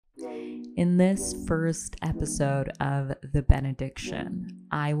In this first episode of The Benediction,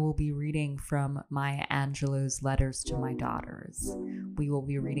 I will be reading from Maya Angelou's Letters to My Daughters. We will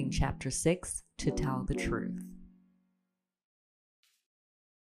be reading chapter 6, To Tell the Truth.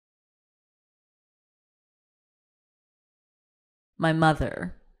 My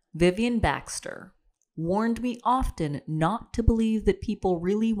mother, Vivian Baxter, warned me often not to believe that people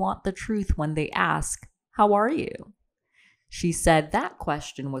really want the truth when they ask, "How are you?" She said that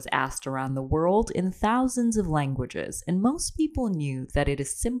question was asked around the world in thousands of languages, and most people knew that it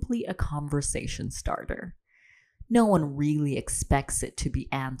is simply a conversation starter. No one really expects it to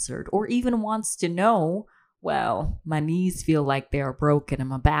be answered or even wants to know, "Well, my knees feel like they are broken and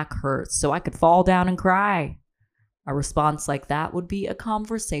my back hurts, so I could fall down and cry." A response like that would be a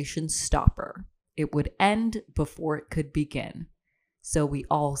conversation stopper. It would end before it could begin. So we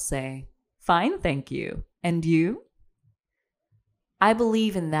all say, "Fine, thank you. And you?" I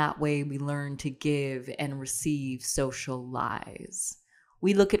believe in that way we learn to give and receive social lies.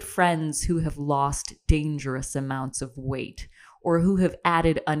 We look at friends who have lost dangerous amounts of weight or who have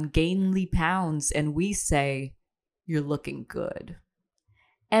added ungainly pounds, and we say, "You're looking good."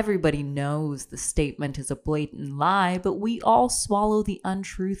 Everybody knows the statement is a blatant lie, but we all swallow the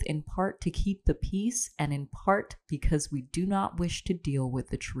untruth in part to keep the peace and in part because we do not wish to deal with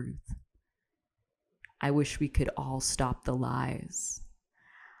the truth. I wish we could all stop the lies.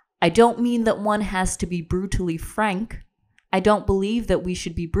 I don't mean that one has to be brutally frank. I don't believe that we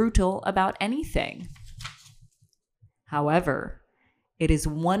should be brutal about anything. However, it is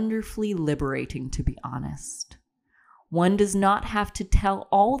wonderfully liberating to be honest. One does not have to tell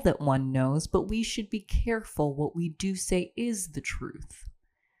all that one knows, but we should be careful what we do say is the truth.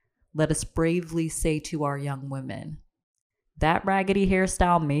 Let us bravely say to our young women, "That raggedy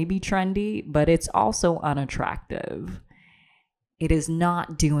hairstyle may be trendy, but it's also unattractive. It is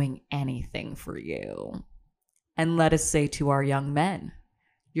not doing anything for you." And let us say to our young men,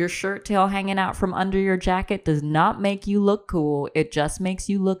 "Your shirt tail hanging out from under your jacket does not make you look cool. It just makes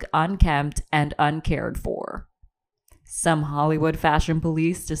you look unkempt and uncared for." Some Hollywood fashion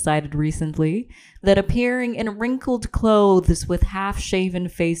police decided recently that appearing in wrinkled clothes with half-shaven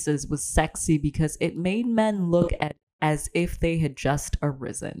faces was sexy because it made men look as if they had just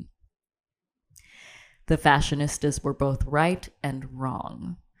arisen. The fashionistas were both right and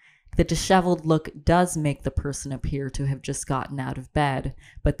wrong. The disheveled look does make the person appear to have just gotten out of bed,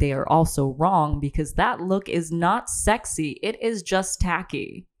 but they are also wrong because that look is not sexy, it is just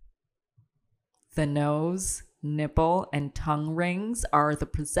tacky. The nose, nipple, and tongue rings are the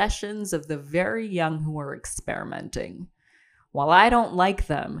possessions of the very young who are experimenting. While I don't like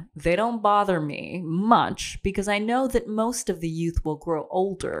them, they don't bother me much because I know that most of the youth will grow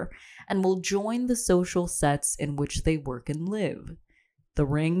older and will join the social sets in which they work and live. The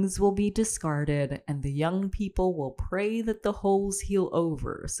rings will be discarded and the young people will pray that the holes heal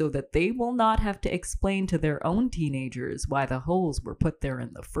over so that they will not have to explain to their own teenagers why the holes were put there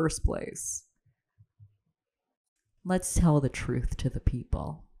in the first place. Let's tell the truth to the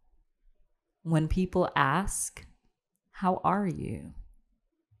people. When people ask, "How are you?"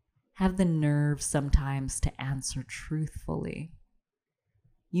 have the nerve sometimes to answer truthfully.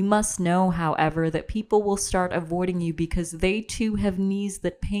 You must know, however, that people will start avoiding you because they too have knees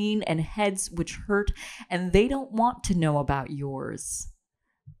that pain and heads which hurt, and they don't want to know about yours.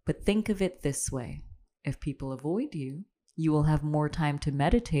 But think of it this way. If people avoid you, you will have more time to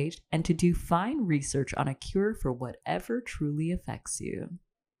meditate and to do fine research on a cure for whatever truly affects you.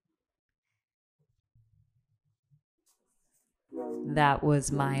 That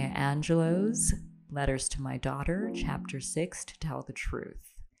was Maya Angelou's Letters to My Daughter, Chapter 6, To Tell the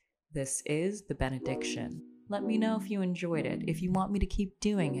Truth. This is The Benediction. Let me know if you enjoyed it, if you want me to keep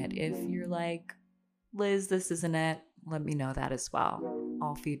doing it. If you're like, "Liz, this isn't it," let me know that as well.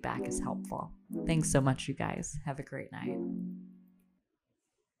 All feedback is helpful. Thanks so much, you guys. Have a great night.